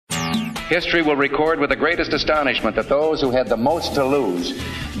History will record with the greatest astonishment that those who had the most to lose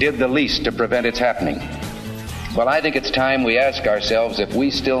did the least to prevent its happening. Well, I think it's time we ask ourselves if we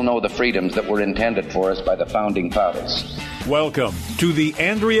still know the freedoms that were intended for us by the founding fathers. Welcome to the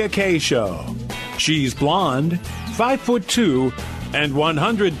Andrea Kaye Show. She's blonde, 5'2", and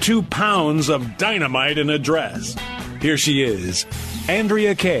 102 pounds of dynamite in a dress. Here she is,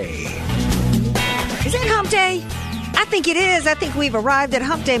 Andrea Kaye. Is it hump day? I think it is. I think we've arrived at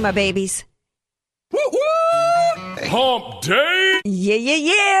hump day, my babies. Woo-woo! Hump day?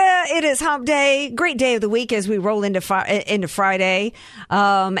 Yeah. It is hump day. Great day of the week as we roll into Friday.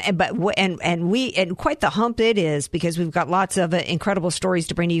 And quite the hump it is, because we've got lots of incredible stories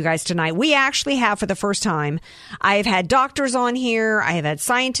to bring to you guys tonight. We actually have, for the first time, I have had doctors on here. I have had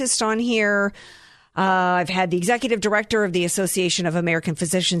scientists on here. I've had the executive director of the Association of American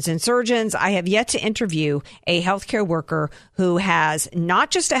Physicians and Surgeons. I have yet to interview a healthcare worker who has not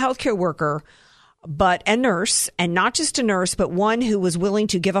just a healthcare worker, but a nurse, and not just a nurse, but one who was willing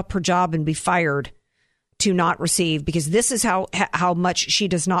to give up her job and be fired to not receive, because this is how much she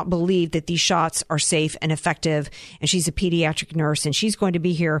does not believe that these shots are safe and effective. And she's a pediatric nurse, and she's going to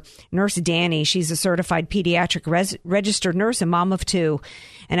be here. Nurse Danny, she's a certified pediatric registered nurse and mom of two.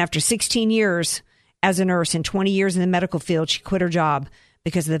 And after 16 years as a nurse and 20 years in the medical field, she quit her job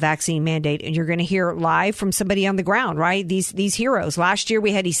because of the vaccine mandate. And you're going to hear live from somebody on the ground, right? These heroes. Last year,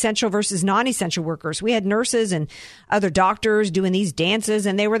 we had essential versus non-essential workers. We had nurses and other doctors doing these dances,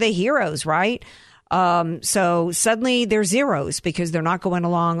 and they were the heroes, right? So suddenly they're zeros because they're not going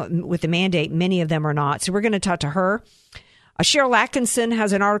along with the mandate. Many of them are not. So we're going to talk to her. Cheryl Atkinson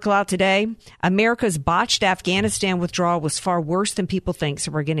has an article out today. America's botched Afghanistan withdrawal was far worse than people think.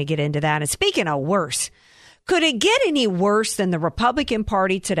 So we're going to get into that. And speaking of worse, could it get any worse than the Republican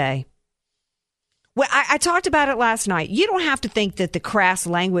Party today? Well, I talked about it last night. You don't have to think that the crass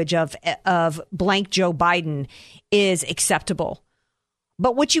language of blank Joe Biden is acceptable.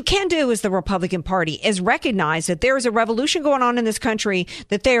 But what you can do as the Republican Party is recognize that there is a revolution going on in this country,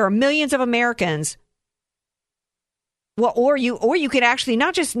 that there are millions of Americans. Well, or you could actually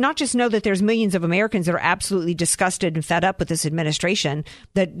not just know that there's millions of Americans that are absolutely disgusted and fed up with this administration,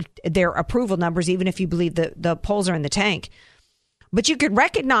 that their approval numbers, even if you believe the polls are in the tank. But you could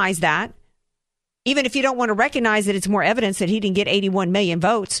recognize that, even if you don't want to recognize that it's more evidence that he didn't get 81 million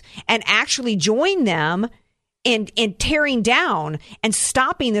votes, and actually join them in tearing down and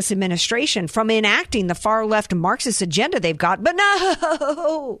stopping this administration from enacting the far left Marxist agenda they've got. But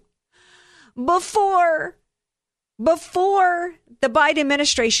no, before the Biden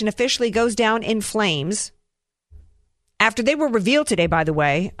administration officially goes down in flames, after they were revealed today, by the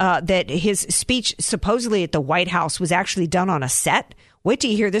way, that his speech supposedly at the White House was actually done on a set. Wait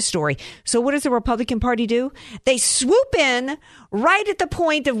till you hear this story. So what does the Republican Party do? They swoop in right at the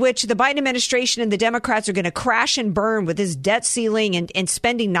point of which the Biden administration and the Democrats are going to crash and burn with this debt ceiling and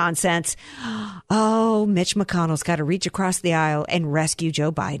spending nonsense. Oh, Mitch McConnell's got to reach across the aisle and rescue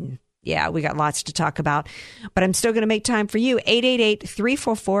Joe Biden. Yeah, we got lots to talk about, but I'm still going to make time for you.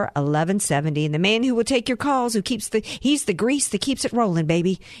 888-344-1170. And the man who will take your calls, he's the grease that keeps it rolling,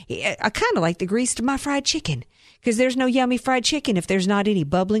 baby. I kind of like the grease to my fried chicken, because there's no yummy fried chicken if there's not any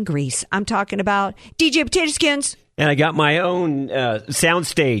bubbling grease. I'm talking about DJ Potato Skins. And I got my own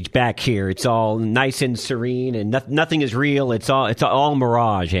soundstage back here. It's all nice and serene, and nothing is real. It's all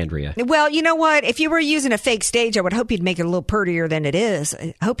mirage, Andrea. Well, you know what? If you were using a fake stage, I would hope you'd make it a little prettier than it is.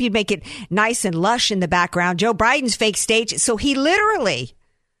 I hope you'd make it nice and lush in the background. Joe Biden's fake stage. So he literally,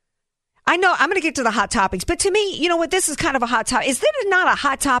 I know I'm going to get to the hot topics, but to me, you know what? This is kind of a hot topic. Is that not a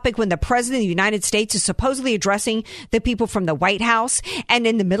hot topic when the president of the United States is supposedly addressing the people from the White House, and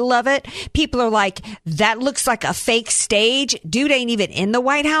in the middle of it, people are like, that looks like a fake stage. Dude ain't even in the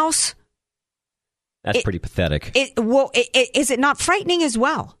White House. That's pretty pathetic. Is it not frightening as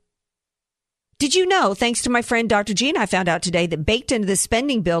well? Did you know, thanks to my friend Dr. Gene, I found out today that baked into the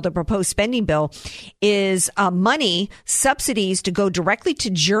spending bill, the proposed spending bill, is money, subsidies to go directly to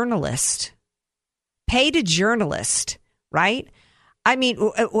journalists, pay to journalists, right? I mean,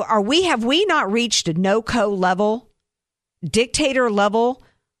 have we not reached a no-co level, dictator level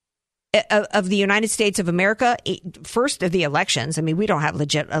of the United States of America? First of the elections. I mean, we don't have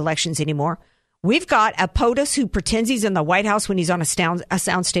legit elections anymore. We've got a POTUS who pretends he's in the White House when he's on a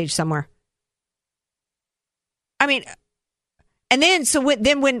soundstage somewhere. I mean, and then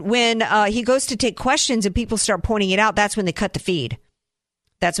when he goes to take questions and people start pointing it out, that's when they cut the feed.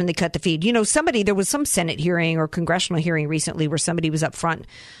 You know, there was some Senate hearing or congressional hearing recently where somebody was up front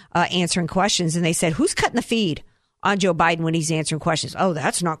answering questions, and they said, who's cutting the feed on Joe Biden when he's answering questions? Oh,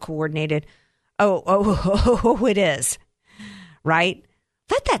 that's not coordinated. Oh, it is. Right?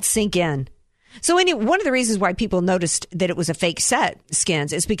 Let that sink in. So one of the reasons why people noticed that it was a fake set,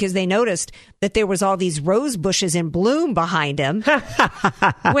 Skins, is because they noticed that there was all these rose bushes in bloom behind him.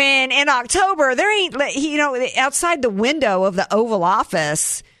 When in October, there ain't, outside the window of the Oval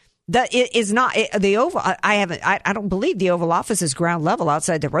Office, it is not the Oval. I don't believe the Oval Office is ground level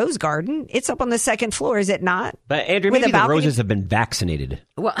outside the Rose Garden. It's up on the second floor, is it not? But Andrew, maybe the roses have been vaccinated.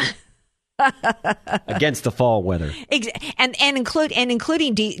 Well. Against the fall weather, and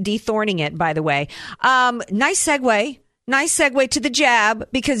including dethorning it. By the way, nice segue to the jab.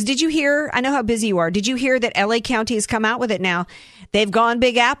 Because did you hear? I know how busy you are. Did you hear that LA County has come out with it now? They've gone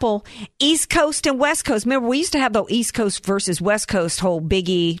Big Apple, East Coast and West Coast. Remember, we used to have the East Coast versus West Coast whole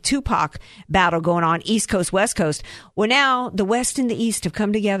Biggie Tupac battle going on. East Coast, West Coast. Well, now the West and the East have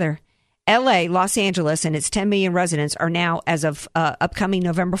come together. LA, Los Angeles, and its 10 million residents are now, as of upcoming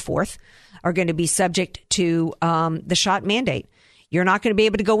November 4th, are going to be subject to the shot mandate. You're not going to be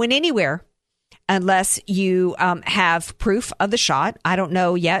able to go in anywhere unless you have proof of the shot. I don't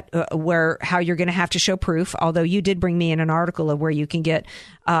know yet how you're going to have to show proof, although you did bring me in an article of where you can get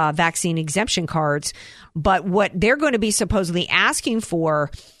vaccine exemption cards. But what they're going to be supposedly asking for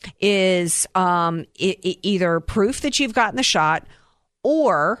is either proof that you've gotten the shot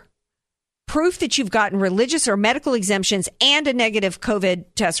or proof that you've gotten religious or medical exemptions and a negative COVID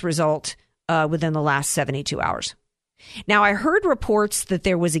test result within the last 72 hours. Now, I heard reports that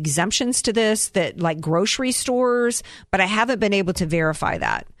there was exemptions to this, that like grocery stores, but I haven't been able to verify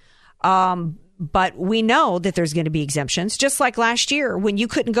that. But we know that there's going to be exemptions, just like last year when you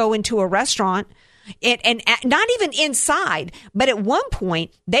couldn't go into a restaurant. And not even inside, but at one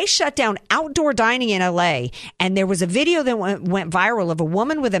point they shut down outdoor dining in LA. And there was a video that went viral of a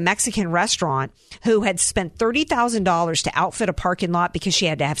woman with a Mexican restaurant who had spent $30,000 to outfit a parking lot because she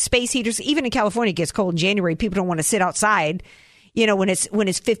had to have space heaters. Even in California, it gets cold in January. People don't want to sit outside, when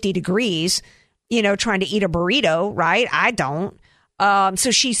it's 50 degrees, trying to eat a burrito, right? I don't. So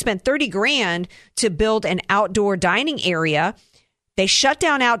she spent $30,000 to build an outdoor dining area. They shut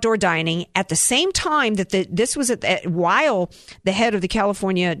down outdoor dining at the same time that this was while the head of the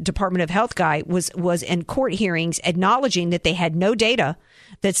California Department of Health guy was in court hearings acknowledging that they had no data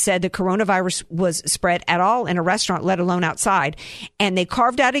that said the coronavirus was spread at all in a restaurant, let alone outside. And they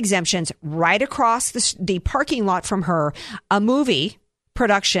carved out exemptions right across the parking lot from her, a movie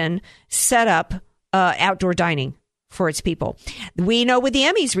production set up outdoor dining for its people. We know with the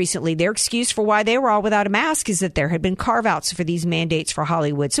Emmys recently, their excuse for why they were all without a mask is that there had been carve-outs for these mandates for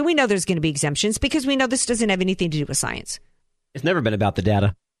Hollywood. So we know there's going to be exemptions because we know this doesn't have anything to do with science. It's never been about the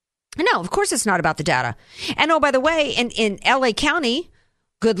data. No, of course it's not about the data. And by the way, in LA County,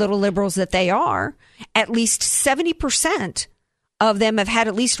 good little liberals that they are, at least 70% of them have had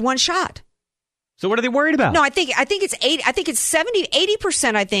at least one shot. So what are they worried about? No, I think it's 80. I think it's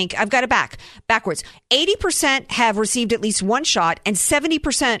 80%. I think I've got it backwards. 80% have received at least one shot, and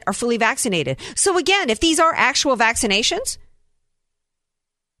 70% are fully vaccinated. So again, if these are actual vaccinations,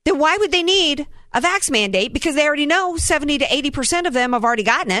 then why would they need a vax mandate? Because they already know 70 to 80% of them have already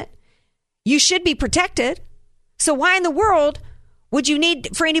gotten it. You should be protected. So why in the world would you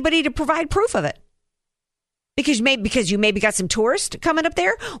need for anybody to provide proof of it? Because you maybe got some tourists coming up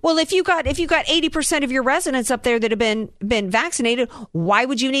there. Well, if you got 80% of your residents up there that have been vaccinated, why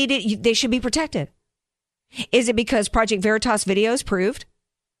would you need it? They should be protected. Is it because Project Veritas videos proved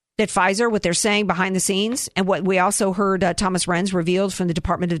that Pfizer, what they're saying behind the scenes, and what we also heard Thomas Renz revealed from the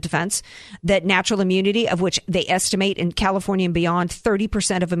Department of Defense, that natural immunity, of which they estimate in California and beyond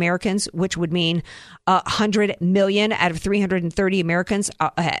 30% of Americans, which would mean 100 million out of 330 Americans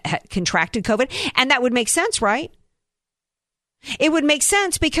contracted COVID. And that would make sense, right? It would make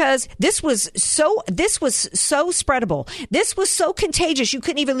sense because this was so spreadable. This was so contagious you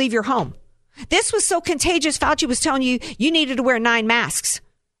couldn't even leave your home. This was so contagious, Fauci was telling you needed to wear 9 masks.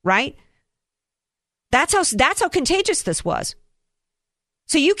 Right? That's how contagious this was.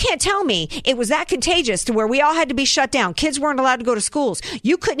 So you can't tell me it was that contagious to where we all had to be shut down. Kids weren't allowed to go to schools.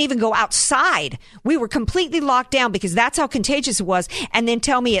 You couldn't even go outside. We were completely locked down because that's how contagious it was. And then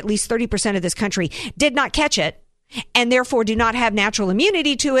tell me at least 30% of this country did not catch it and therefore do not have natural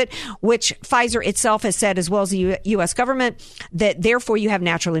immunity to it, which Pfizer itself has said, as well as the U.S. government, that therefore you have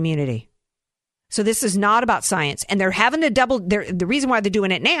natural immunity. So this is not about science. And they're having to the reason why they're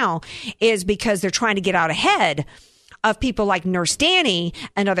doing it now is because they're trying to get out ahead of people like Nurse Danny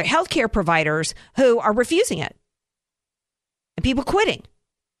and other healthcare providers who are refusing it and people quitting.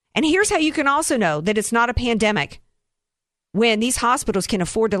 And here's how you can also know that it's not a pandemic when these hospitals can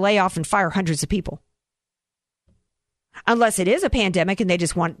afford to lay off and fire hundreds of people. Unless it is a pandemic and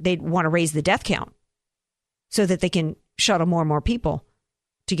they want to raise the death count so that they can shuttle more and more people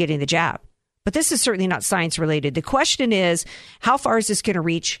to getting the jab. But this is certainly not science related. The question is, how far is this going to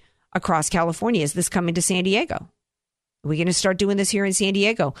reach across California? Is this coming to San Diego? Are we going to start doing this here in San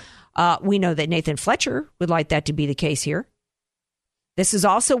Diego? We know that Nathan Fletcher would like that to be the case here. This is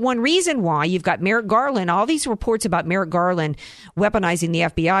also one reason why you've got Merrick Garland, all these reports about Merrick Garland weaponizing the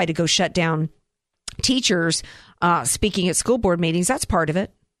FBI to go shut down teachers speaking at school board meetings. That's part of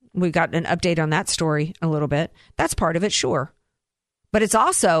it. We've got an update on that story a little bit. That's part of it, sure. But it's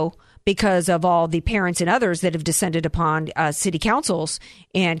also because of all the parents and others that have descended upon city councils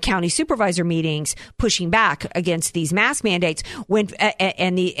and county supervisor meetings pushing back against these mask mandates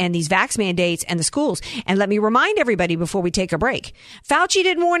and these vax mandates and the schools. And let me remind everybody before we take a break, Fauci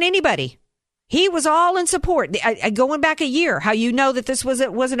didn't warn anybody. He was all in support. Going back a year, how you know that this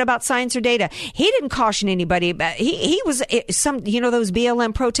wasn't about science or data. He didn't caution anybody. He was those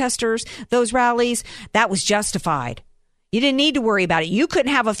BLM protesters, those rallies, that was justified. You didn't need to worry about it. You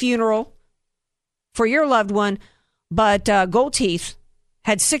couldn't have a funeral for your loved one, but Gold Teeth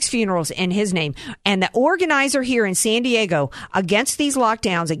had 6 funerals in his name. And the organizer here in San Diego against these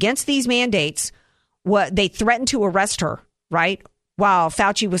lockdowns, against these mandates, they threatened to arrest her, right? While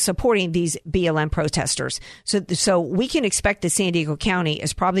Fauci was supporting these BLM protesters. So we can expect that San Diego County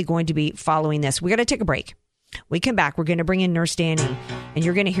is probably going to be following this. We got to take a break. We come back. We're going to bring in Nurse Danny, and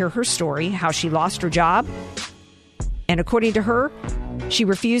you're going to hear her story, how she lost her job. And according to her, she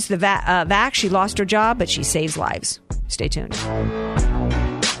refused the vax. She lost her job, but she saves lives. Stay tuned.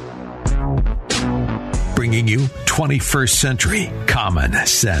 Bringing you 21st century common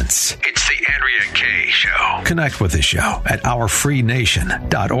sense. It's the Andrea Kaye Show. Connect with the show at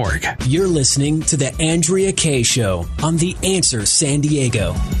ourfreenation.org. You're listening to the Andrea Kaye Show on The Answer San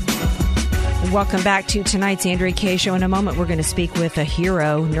Diego. Welcome back to tonight's Andrea Kaye Show. In a moment, we're going to speak with a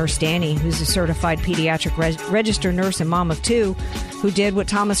hero, Nurse Danny, who's a certified pediatric registered nurse and mom of 2, who did what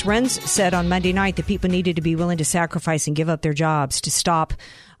Thomas Renz said on Monday night, that people needed to be willing to sacrifice and give up their jobs to stop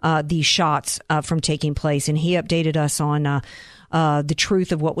these shots from taking place. And he updated us on the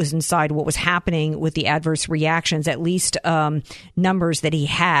truth of what was inside, what was happening with the adverse reactions, at least numbers that he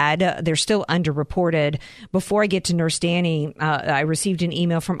had. They're still underreported. Before I get to Nurse Danny, I received an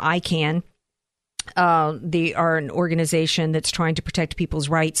email from ICANN. They are an organization that's trying to protect people's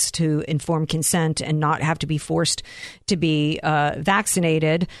rights to informed consent and not have to be forced to be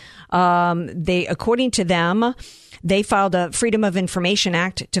vaccinated. According to them, they filed a Freedom of Information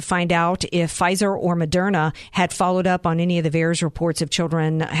Act to find out if Pfizer or Moderna had followed up on any of the VAERS reports of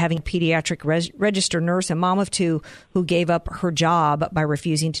children having pediatric registered nurse and mom of 2 who gave up her job by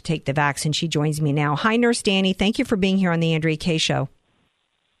refusing to take the vaccine. She joins me now. Hi, Nurse Danny. Thank you for being here on the Andrea Kaye Show.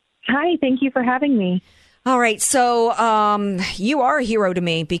 Hi, thank you for having me. All right. So you are a hero to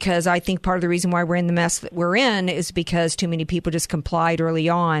me, because I think part of the reason why we're in the mess that we're in is because too many people just complied early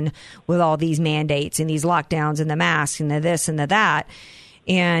on with all these mandates and these lockdowns and the masks and the this and the that.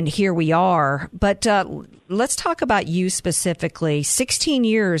 And here we are. But let's talk about you specifically. 16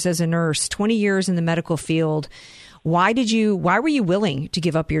 years as a nurse, 20 years in the medical field. Why were you willing to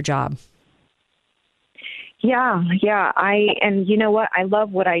give up your job? Yeah. And you know what? I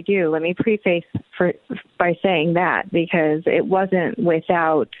love what I do. Let me preface by saying that, because it wasn't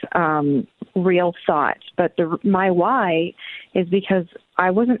without real thought. But my why is because I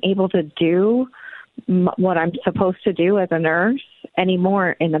wasn't able to do what I'm supposed to do as a nurse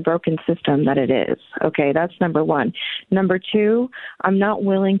anymore in the broken system that it is. Okay, that's number one. Number two, I'm not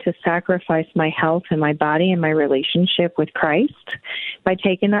willing to sacrifice my health and my body and my relationship with Christ by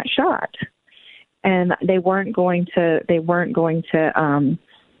taking that shot. And they weren't going to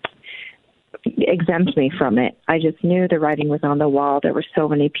exempt me from it. I just knew the writing was on the wall. There were so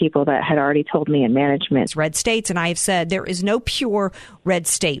many people that had already told me in management. It's red states, and I have said there is no pure red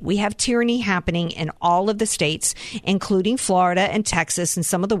state. We have tyranny happening in all of the states, including Florida and Texas, and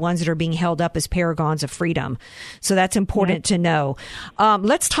some of the ones that are being held up as paragons of freedom. So that's important to know.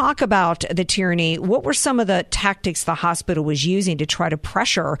 Let's talk about the tyranny. What were some of the tactics the hospital was using to try to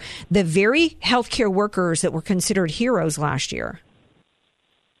pressure the very healthcare workers that were considered heroes last year?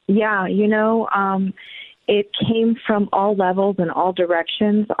 Yeah, it came from all levels and all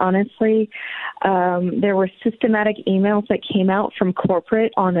directions, honestly. There were systematic emails that came out from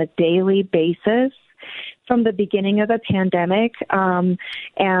corporate on a daily basis from the beginning of the pandemic. And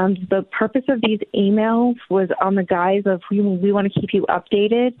the purpose of these emails was on the guise of we want to keep you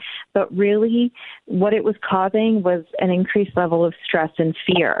updated, but really what it was causing was an increased level of stress and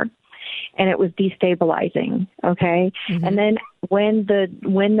fear. And it was destabilizing, okay? Mm-hmm. And then when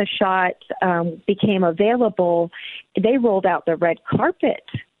the shot became available, they rolled out the red carpet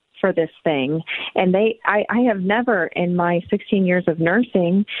for this thing. And I have never in my 16 years of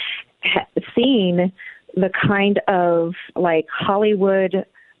nursing seen the kind of like Hollywood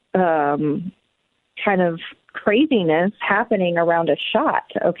kind of craziness happening around a shot.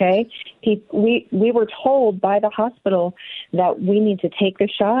 Okay, we were told by the hospital that we need to take the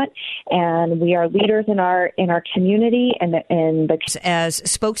shot, and we are leaders in our community and as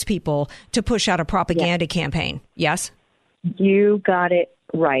spokespeople to push out a propaganda campaign. Yes, you got it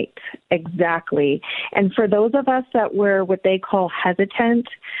right, exactly. And for those of us that were what they call hesitant,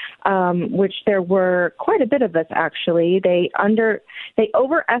 which there were quite a bit of us actually, they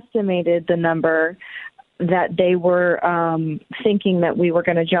overestimated the number that they were thinking that we were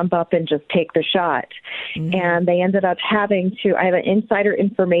going to jump up and just take the shot. Mm-hmm. And they ended up having to, I have an insider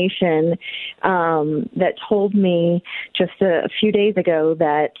information that told me just a few days ago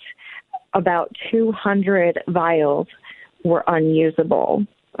that about 200 vials were unusable.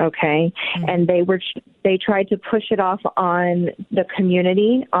 Okay. Mm-hmm. And they tried to push it off on the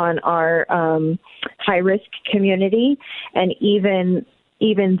community, on our high risk community. And even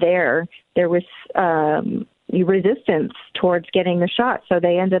there was resistance towards getting the shot. So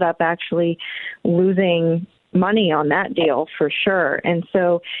they ended up actually losing money on that deal for sure. And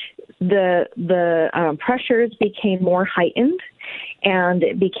so the pressures became more heightened, and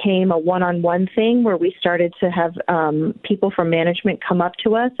it became a one-on-one thing where we started to have people from management come up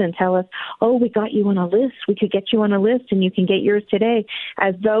to us and tell us, oh, we got you on a list. We could get you on a list and you can get yours today,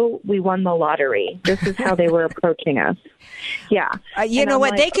 as though we won the lottery. This is how they were approaching us. Yeah. You know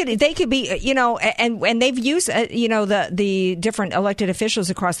what? Like, they could be, you know, and they've used, you know, the different elected officials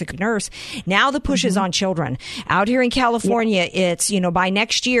across the nurse. Now the push is on children. Out here in California, it's, you know, by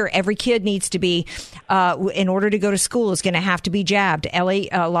next year, every kid needs to be, in order to go to school, is going to have to be jabbed.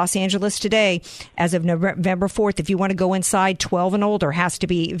 Los Angeles today, as of November 4th, if you want to go inside, 12 and older has to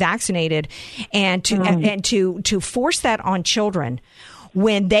be vaccinated. And to force that on children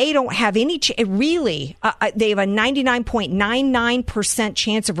when they don't have any, they have a 99.99%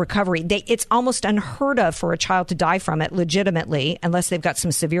 chance of recovery. It's almost unheard of for a child to die from it legitimately, unless they've got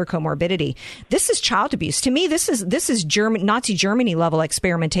some severe comorbidity. This is child abuse. To me, this is Nazi Germany level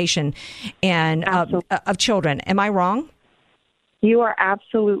experimentation and of children. Am I wrong? You are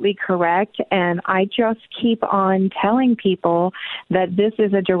absolutely correct, and I just keep on telling people that this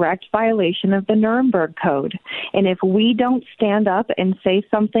is a direct violation of the Nuremberg Code. And if we don't stand up and say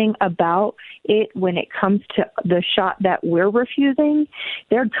something about it when it comes to the shot that we're refusing,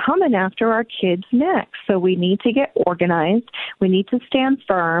 they're coming after our kids next. So we need to get organized. We need to stand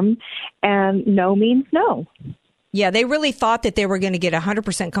firm, and no means no. Yeah, they really thought that they were going to get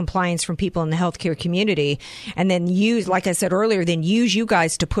 100% compliance from people in the healthcare community, and then use, like I said earlier, use you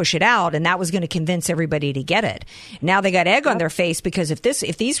guys to push it out, and that was going to convince everybody to get it. Now they got egg on their face, because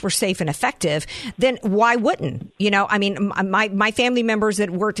if these were safe and effective, then why wouldn't? You know, I mean, my family members that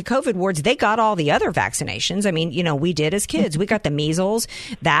worked at COVID wards, they got all the other vaccinations. I mean, you know, we did as kids. We got the measles,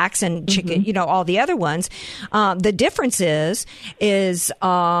 vax, and chicken, you know, all the other ones. The difference is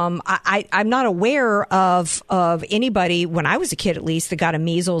I'm not aware of anybody, when I was a kid at least, that got a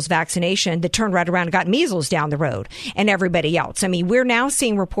measles vaccination that turned right around and got measles down the road, and everybody else. I mean, we're now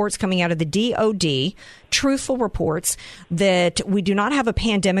seeing reports coming out of the DOD, truthful reports, that we do not have a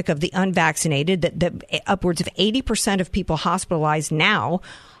pandemic of the unvaccinated, that upwards of 80% of people hospitalized now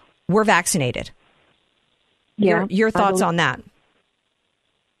were vaccinated. Yeah, your thoughts on that?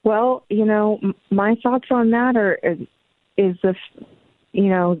 Well, you know, my thoughts on that is you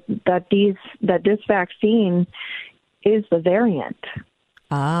know, that this vaccine is the variant.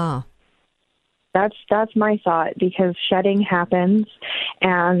 Ah. That's my thought, because shedding happens,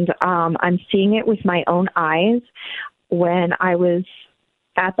 and I'm seeing it with my own eyes. When I was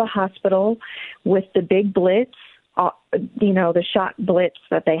at the hospital with the big blitz, you know, the shot blitz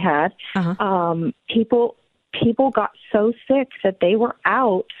that they had, people got so sick that they were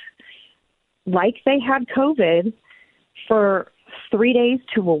out like they had COVID for 3 days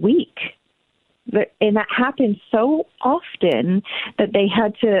to a week. And that happened so often that they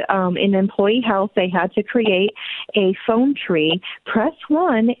had to, in employee health, they had to create a phone tree. Press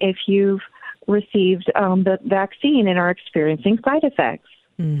 1 if you've received the vaccine and are experiencing side effects.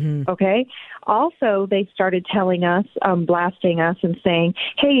 Mm-hmm. Okay. Also, they started telling us, blasting us and saying,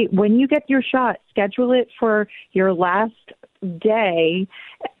 hey, when you get your shot, schedule it for your last day,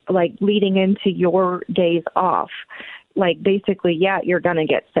 like leading into your days off. Like, basically, yeah, you're going to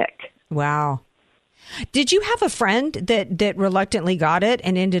get sick. Wow. Did you have a friend that reluctantly got it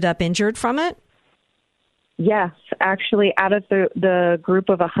and ended up injured from it? Yes. Actually, out of the group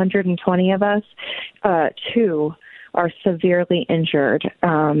of 120 of us, 2 are severely injured.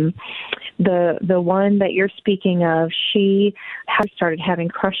 The one that you're speaking of, she started having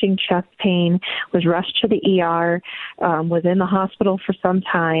crushing chest pain, was rushed to the ER, was in the hospital for some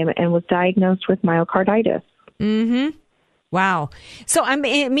time, and was diagnosed with myocarditis. Mm-hmm. Wow. So, I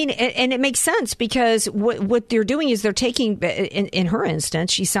mean, and it makes sense because what they're doing is they're taking, in her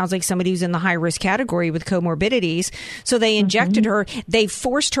instance, she sounds like somebody who's in the high risk category with comorbidities. So they injected her, they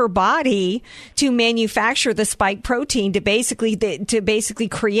forced her body to manufacture the spike protein to basically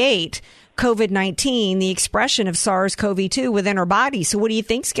create COVID-19, the expression of SARS-CoV-2 within her body. So what do you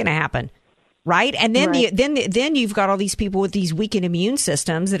think's going to happen? Right. And then then you've got all these people with these weakened immune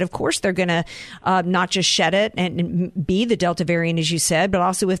systems that, of course, they're going to not just shed it and be the Delta variant, as you said, but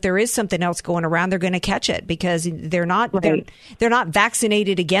also if there is something else going around, they're going to catch it because they're not they're not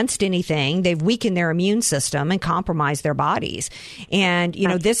vaccinated against anything. They've weakened their immune system and compromised their bodies. And, you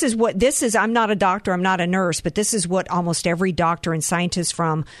know, this is I'm not a doctor. I'm not a nurse, but this is what almost every doctor and scientist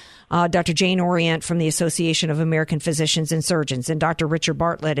from Dr. Jane Orient from the Association of American Physicians and Surgeons, and Dr. Richard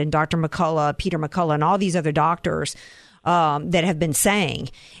Bartlett, and Dr. McCullough, Peter McCullough, and all these other doctors that have been saying.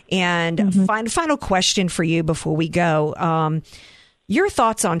 And final question for you before we go. Your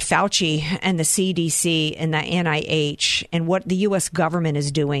thoughts on Fauci and the CDC and the NIH and what the U.S. government is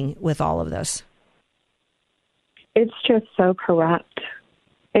doing with all of this? It's just so corrupt.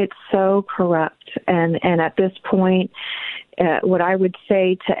 It's so corrupt. And at this point, what I would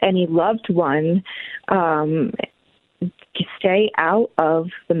say to any loved one, stay out of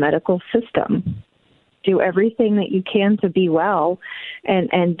the medical system. Do everything that you can to be well,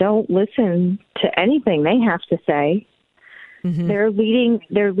 and don't listen to anything they have to say. Mm-hmm.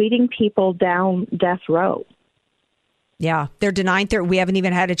 They're leading people down death row. Yeah, they're denying. We haven't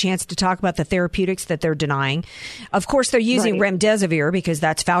even had a chance to talk about the therapeutics that they're denying. Of course, they're using remdesivir because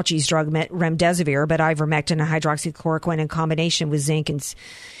that's Fauci's drug, remdesivir, but ivermectin and hydroxychloroquine in combination with zinc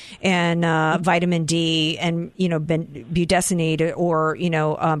and vitamin D and, you know, budesonide or, you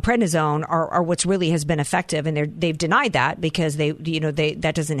know, prednisone are what's really has been effective. And they've denied that because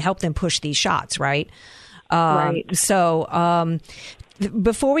that doesn't help them push these shots. Right. So,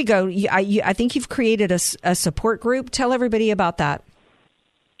 before we go, I think you've created a support group. Tell everybody about that.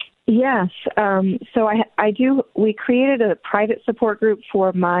 Yes. So I do. We created a private support group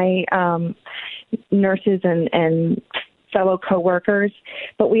for my nurses and fellow coworkers,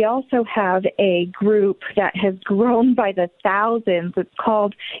 but we also have a group that has grown by the thousands.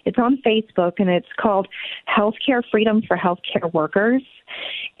 It's on Facebook, and it's called Healthcare Freedom for Healthcare Workers.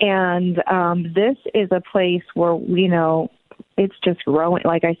 And this is a place where, you know, it's just growing.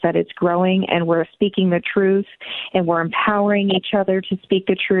 Like I said, it's growing, and we're speaking the truth, and we're empowering each other to speak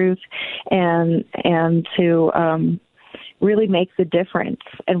the truth and to really make the difference.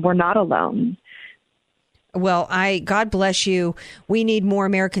 And we're not alone. Well, God bless you. We need more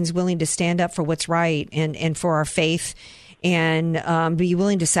Americans willing to stand up for what's right and for our faith, and be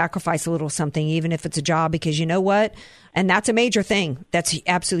willing to sacrifice a little something, even if it's a job, because you know what? And that's a major thing. That's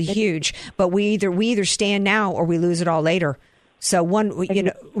absolutely huge. But we either stand now or we lose it all later. So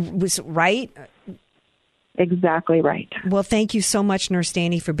was right. Exactly right. Well, thank you so much, Nurse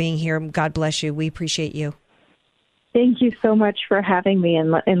Danny, for being here. God bless you. We appreciate you. Thank you so much for having me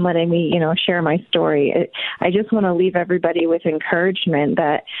and letting me, you know, share my story. I just want to leave everybody with encouragement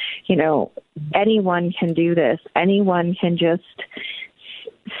that, you know, anyone can do this. Anyone can just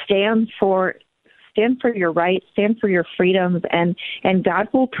stand for your rights, stand for your freedoms, and God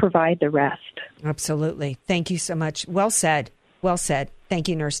will provide the rest. Absolutely. Thank you so much. Well said. Well said. Thank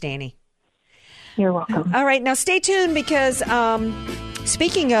you, Nurse Danny. You're welcome. All right. Now stay tuned because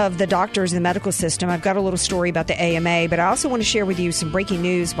speaking of the doctors and the medical system, I've got a little story about the AMA, but I also want to share with you some breaking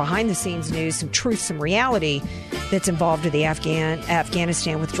news, behind the scenes news, some truth, some reality that's involved with the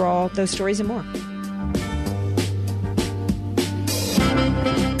Afghanistan withdrawal. Those stories and more.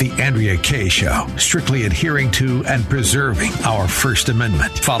 The Andrea Kaye Show, strictly adhering to and preserving our First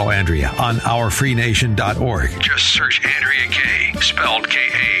Amendment. Follow Andrea on OurFreeNation.org. Just search Andrea Kaye, spelled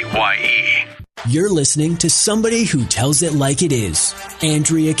Kaye. You're listening to somebody who tells it like it is.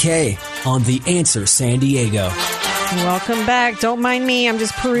 Andrea Kaye on The Answer San Diego. Welcome back. Don't mind me. I'm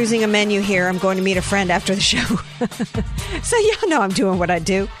just perusing a menu here. I'm going to meet a friend after the show. So y'all know I'm doing what I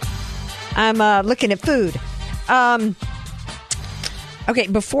do. I'm looking at food. Okay,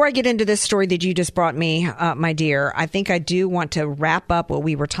 before I get into this story that you just brought me, my dear, I think I do want to wrap up what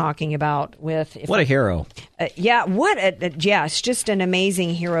we were talking about with... What a hero. It's just an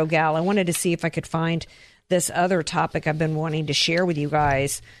amazing hero gal. I wanted to see if I could find this other topic I've been wanting to share with you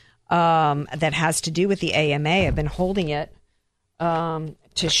guys that has to do with the AMA. I've been holding it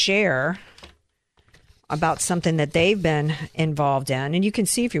to share. about something that they've been involved in. And you can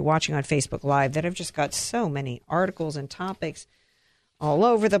see if you're watching on Facebook Live that I've just got so many articles and topics all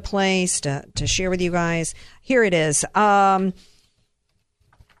over the place to share with you guys. Here it is. One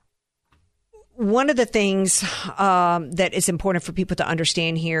of the things that is important for people to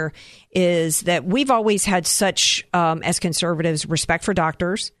understand here is that we've always had such, as conservatives, respect for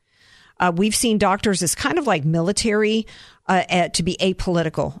doctors. We've seen doctors as kind of like military, to be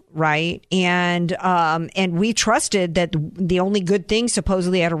apolitical, right? And we trusted that the only good thing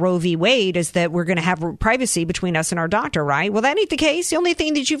supposedly out of Roe v. Wade is that we're going to have privacy between us and our doctor, right? Well, that ain't the case. The only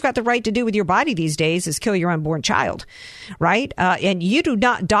thing that you've got the right to do with your body these days is kill your unborn child, right? And you do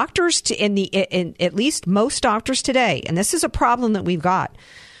not, doctors in at least most doctors today, and this is a problem that we've got,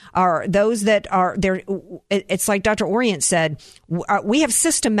 are those that are there. It's like Dr. Orient said, we have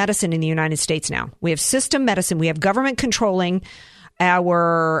system medicine in the United States now. We have system medicine. We have government controlling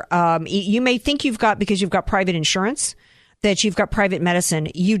our, you may think you've got, because you've got private insurance, that you've got private medicine.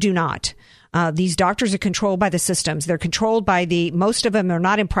 You do not. These doctors are controlled by the systems. They're controlled by most of them are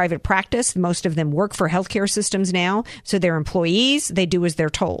not in private practice. Most of them work for healthcare systems now. So they're employees. They do as they're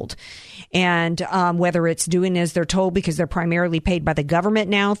told. And whether it's doing as they're told because they're primarily paid by the government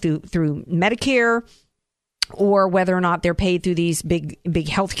now through Medicare, or whether or not they're paid through these big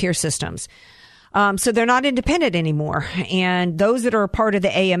healthcare systems. So they're not independent anymore. And those that are a part of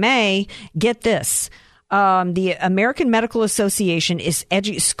the AMA, get this. The American Medical Association is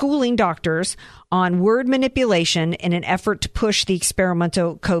schooling doctors on word manipulation in an effort to push the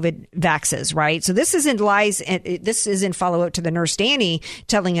experimental COVID vaxes, right? So this isn't lies. This is in follow-up to the nurse Danny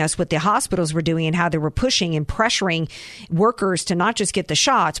telling us what the hospitals were doing and how they were pushing and pressuring workers to not just get the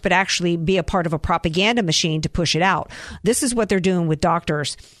shots, but actually be a part of a propaganda machine to push it out. This is what they're doing with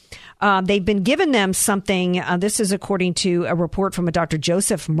doctors. They've been given them something. This is according to a report from a Dr.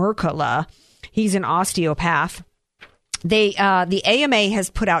 Joseph Mercola. He's an osteopath. The AMA has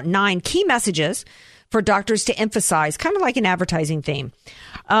put out 9 key messages for doctors to emphasize, kind of like an advertising theme.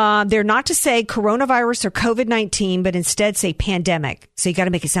 They're not to say coronavirus or COVID-19, but instead say pandemic. So you got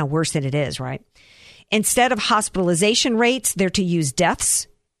to make it sound worse than it is, right? Instead of hospitalization rates, they're to use deaths.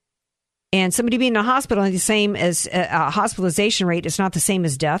 And somebody being in a hospital is the same as a hospitalization rate. It's not the same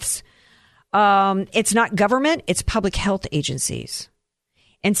as deaths. It's not government. It's public health agencies.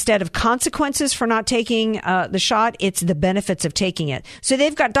 Instead of consequences for not taking the shot, it's the benefits of taking it. So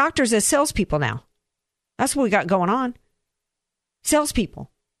they've got doctors as salespeople now. That's what we got going on.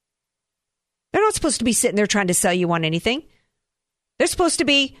 Salespeople. They're not supposed to be sitting there trying to sell you on anything. They're supposed to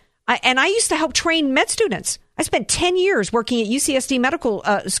be, and I used to help train med students. I spent 10 years working at UCSD Medical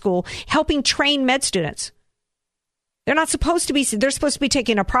School helping train med students. They're not supposed to be, they're supposed to be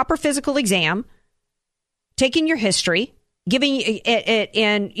taking a proper physical exam, taking your history, giving it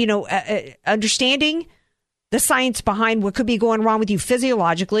and, understanding the science behind what could be going wrong with you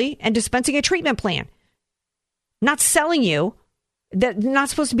physiologically and dispensing a treatment plan. Not selling you. That's not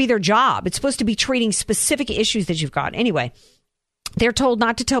supposed to be their job. It's supposed to be treating specific issues that you've got. Anyway, they're told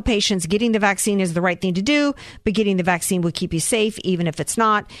not to tell patients getting the vaccine is the right thing to do, but getting the vaccine will keep you safe, even if it's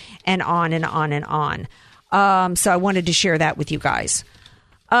not, and on and on and on. So I wanted to share that with you guys.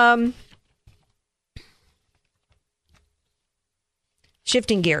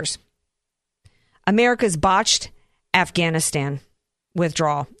 Shifting gears. America's botched Afghanistan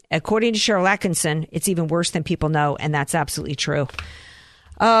withdrawal. According to Cheryl Atkinson, it's even worse than people know, and that's absolutely true.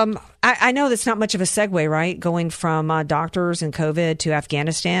 I know that's not much of a segue, right? Going from doctors and COVID to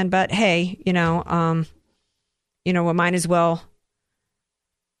Afghanistan, but hey, we might as well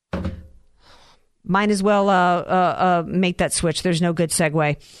make that switch. There's no good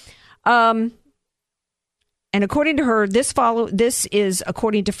segue. And according to her, this is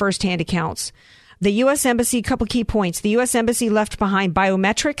according to firsthand accounts. The U.S. Embassy, couple key points. The U.S. Embassy left behind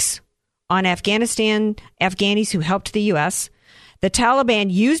biometrics on Afghanis who helped the U.S. The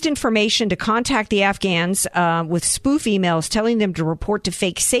Taliban used information to contact the Afghans with spoof emails telling them to report to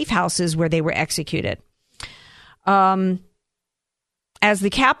fake safe houses where they were executed. As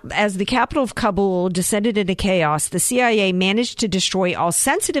the capital of Kabul descended into chaos, the CIA managed to destroy all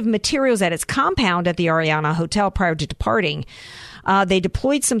sensitive materials at its compound at the Ariana Hotel prior to departing. They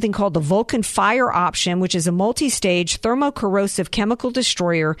deployed something called the Vulcan Fire option, which is a multi-stage thermocorrosive chemical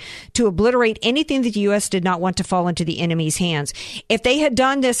destroyer to obliterate anything that the U.S. did not want to fall into the enemy's hands. If they had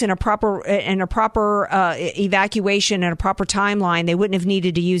done this in a proper evacuation and a proper timeline, they wouldn't have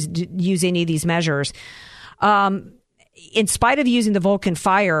needed to use any of these measures. In spite of using the Vulcan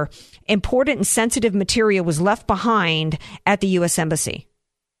Fire, important and sensitive material was left behind at the U.S. Embassy.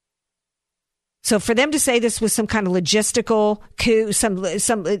 So for them to say this was some kind of logistical coup, some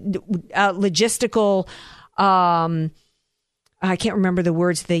logistical, I can't remember the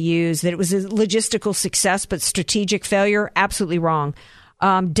words they used, that it was a logistical success but strategic failure, absolutely wrong.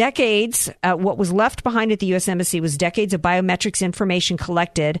 Decades, what was left behind at the U.S. Embassy was decades of biometrics information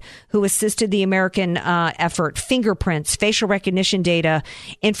collected, who assisted the American effort, fingerprints, facial recognition data,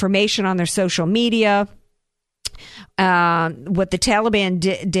 information on their social media. What the Taliban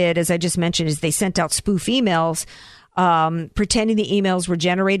did, as I just mentioned, is they sent out spoof emails, pretending the emails were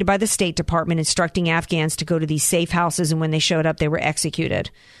generated by the State Department, instructing Afghans to go to these safe houses, and when they showed up, they were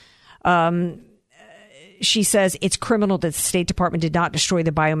executed. She says it's criminal that the State Department did not destroy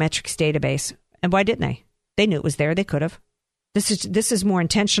the biometrics database. And why didn't they? They knew it was there. They could have. This is more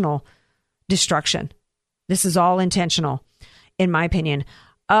intentional destruction. This is all intentional, in my opinion.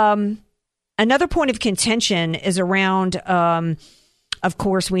 Another point of contention is around, of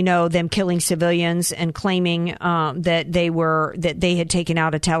course, we know them killing civilians and claiming that they had taken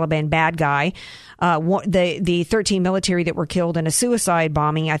out a Taliban bad guy. The 13 military that were killed in a suicide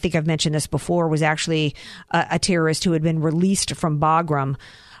bombing, I think I've mentioned this before, was actually a terrorist who had been released from Bagram.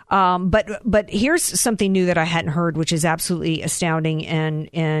 But here's something new that I hadn't heard, which is absolutely astounding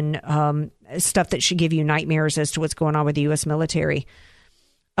and stuff that should give you nightmares as to what's going on with the U.S. military.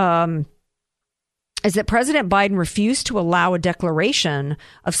 Is that President Biden refused to allow a declaration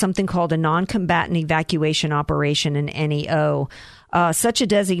of something called a non-combatant evacuation operation, an NEO. Such a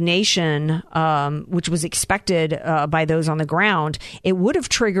designation, which was expected by those on the ground, it would have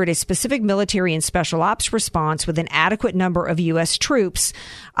triggered a specific military and special ops response with an adequate number of U.S. troops,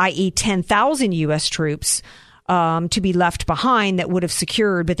 i.e. 10,000 U.S. troops, to be left behind that would have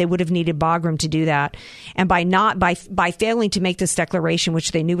secured, but they would have needed Bagram to do that. And by failing to make this declaration,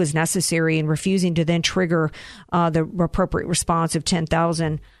 which they knew was necessary, and refusing to then trigger the appropriate response of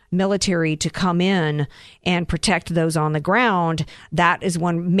 10,000 military to come in and protect those on the ground, that is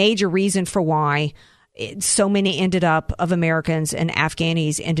one major reason for why so many of Americans and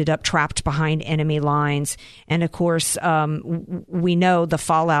Afghanis ended up trapped behind enemy lines. And of course, we know the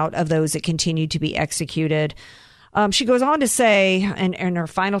fallout of those that continued to be executed. She goes on to say, and her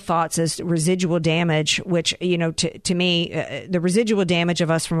final thoughts is residual damage, which, to me, the residual damage of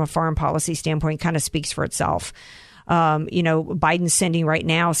us from a foreign policy standpoint kind of speaks for itself. Biden's sending right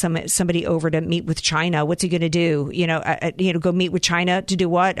now somebody over to meet with China. What's he going to do? Go meet with China to do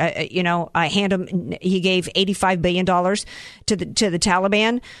what? Hand him. He gave $85 billion to the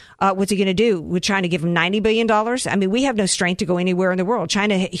Taliban. What's he going to do? Would China give him $90 billion? I mean, we have no strength to go anywhere in the world.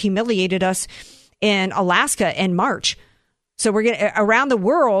 China humiliated us in Alaska in March. So we're going around the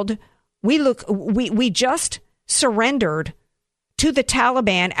world. We just surrendered to the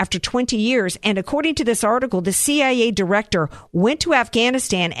Taliban after 20 years. And according to this article, the CIA director went to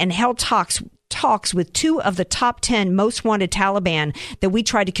Afghanistan and held talks with 2 of the top 10 most wanted Taliban that we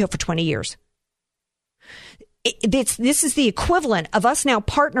tried to kill for 20 years. This is the equivalent of us now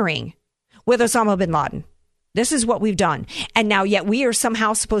partnering with Osama bin Laden. This is what we've done. And now yet we are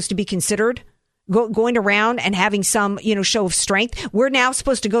somehow supposed to be considered going around and having some, show of strength. We're now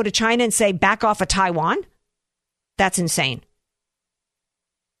supposed to go to China and say, back off of Taiwan. That's insane.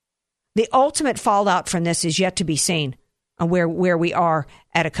 The ultimate fallout from this is yet to be seen on where we are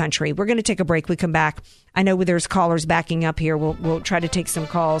at a country. We're going to take a break. We come back. I know there's callers backing up here. We'll try to take some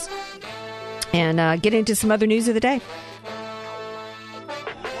calls and get into some other news of the day.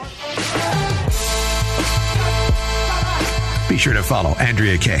 Be sure to follow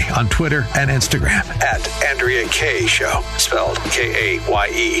Andrea Kaye on Twitter and Instagram at Andrea Kaye Show, spelled Kaye,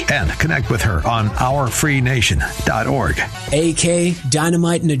 and connect with her on OurFreeNation.org. AK,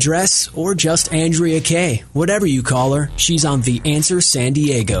 Dynamite and Address, or just Andrea Kaye. Whatever you call her, she's on The Answer San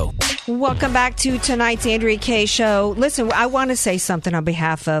Diego. Welcome back to tonight's Andrea Kaye Show. Listen, I want to say something on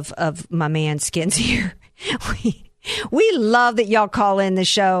behalf of my man Skins here. We love that y'all call in the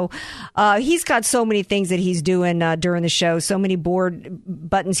show. He's got so many things that he's doing during the show, so many board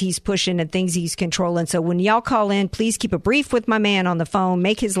buttons he's pushing and things he's controlling. So when y'all call in, please keep it brief with my man on the phone.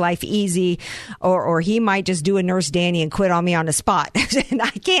 Make his life easy, or he might just do a Nurse Danny and quit on me on the spot. And I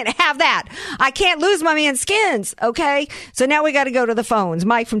can't have that. I can't lose my man Skins, okay? So now we got to go to the phones.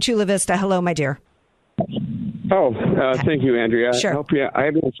 Mike from Chula Vista. Hello, my dear. Oh, thank you, Andrea. Sure. I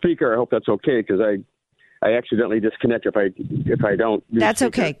have a speaker. I hope that's okay, because I accidentally disconnect if I don't. That's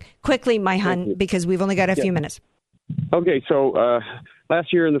okay. Quickly, my hun, because we've only got a few minutes. Okay, so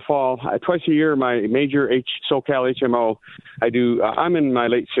last year in the fall, twice a year, my major SoCal HMO, I'm in my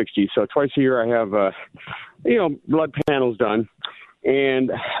late 60s, so twice a year I have, blood panels done.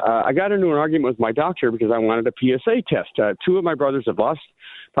 And I got into an argument with my doctor because I wanted a PSA test. 2 of my brothers have lost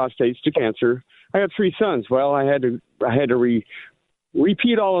prostates to cancer. I have 3 sons. Well, I had to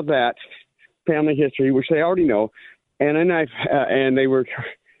repeat all of that family history, which they already know, and then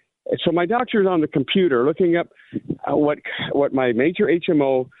so my doctor's on the computer looking up what my major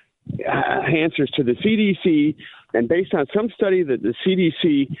HMO answers to the CDC, and based on some study that the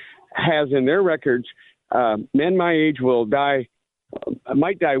CDC has in their records, men my age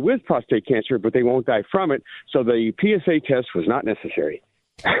might die with prostate cancer, but they won't die from it. So the PSA test was not necessary.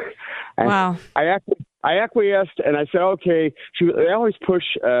 Wow. I acquiesced, and I said, okay. They always push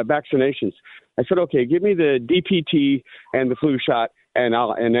vaccinations. I said, okay, give me the DPT and the flu shot,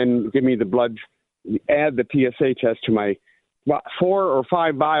 and then give me the blood. Add the PSA test to my 4 or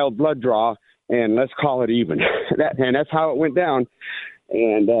 5 vial blood draw, and let's call it even. And that's how it went down.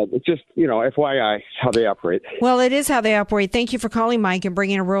 And it's just, FYI, how they operate. Well, it is how they operate. Thank you for calling, Mike, and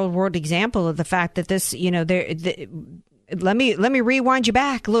bringing a real-world example of the fact that this, let me rewind you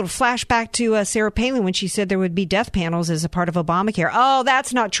back, a little flashback to Sarah Palin when she said there would be death panels as a part of Obamacare. Oh,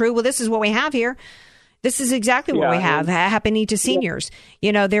 that's not true. Well, this is what we have here. This is exactly what we have happening to seniors.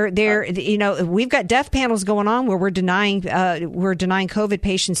 We've got death panels going on where we're denying COVID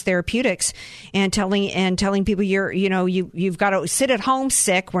patients therapeutics and telling people you've got to sit at home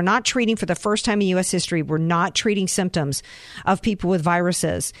sick. We're not treating, for the first time in U.S. history, we're not treating symptoms of people with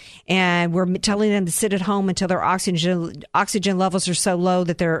viruses, and we're telling them to sit at home until their oxygen levels are so low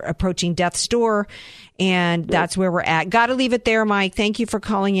that they're approaching death's door, and that's where we're at. Got to leave it there, Mike. Thank you for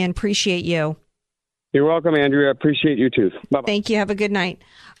calling in. Appreciate you. You're welcome, Andrea. I appreciate you too. Bye-bye. Thank you. Have a good night.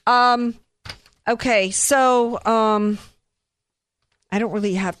 Okay, so I don't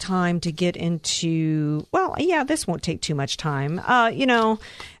really have time to get into. Well, yeah, this won't take too much time.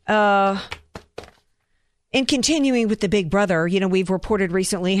 In continuing with the Big Brother, we've reported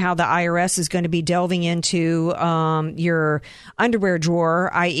recently how the IRS is going to be delving into your underwear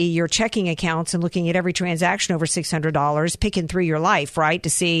drawer, i.e. your checking accounts, and looking at every transaction over $600, picking through your life, right, to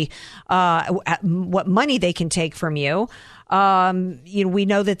see what money they can take from you. We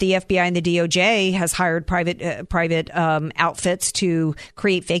know that the FBI and the DOJ has hired private outfits to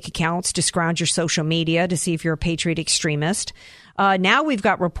create fake accounts to scrounge your social media to see if you're a patriot extremist. Now we've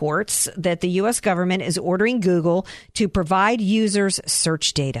got reports that the U.S. government is ordering Google to provide users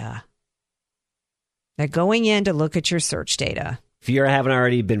search data. They're going in to look at your search data. If you haven't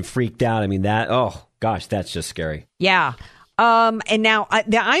already been freaked out, that's just scary. Yeah. And now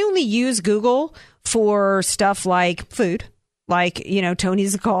I only use Google for stuff like food. Like, Tony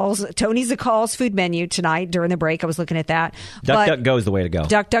Zakal's food menu tonight during the break. I was looking at that. DuckDuckGo is the way to go.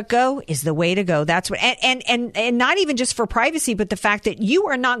 DuckDuckGo is the way to go. That's what, and not even just for privacy, but the fact that you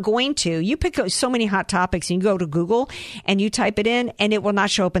are not going to. You pick so many hot topics and you go to Google and you type it in, and it will not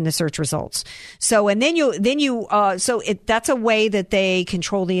show up in the search results. So, and that's a way that they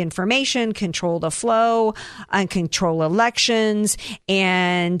control the information, control the flow, and control elections,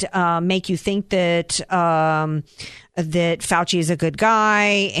 and make you think that Fauci is a good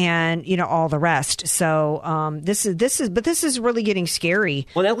guy, and all the rest. So this is really getting scary.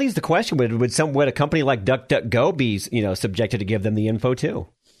 Well, that leaves the question: would a company like DuckDuckGo be subjected to give them the info too?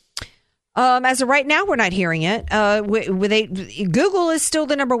 As of right now, we're not hearing it. Google is still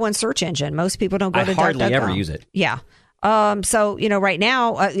the number one search engine. Most people don't go to DuckDuckGo. I hardly ever use it. Yeah. So, right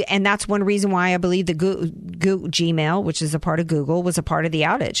now, and that's one reason why I believe the Gmail, which is a part of Google, was a part of the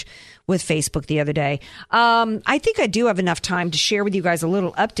outage with Facebook the other day. I think I do have enough time to share with you guys a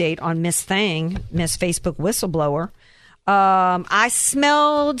little update on Miss Facebook whistleblower. I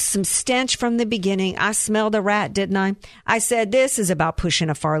smelled some stench from the beginning. I smelled a rat, didn't I? I said, this is about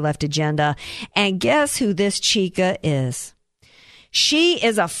pushing a far left agenda. And guess who this chica is? She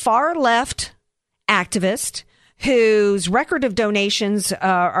is a far left activist whose record of donations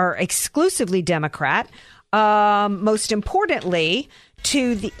are exclusively Democrat. Most importantly,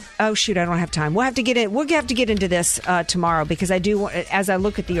 to the I don't have time. We'll have to get into this tomorrow, because I do. As I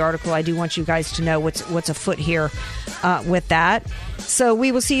look at the article, I do want you guys to know what's afoot here with that. So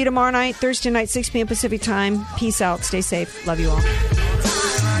we will see you tomorrow night, Thursday night, 6 p.m. Pacific time. Peace out. Stay safe. Love you all.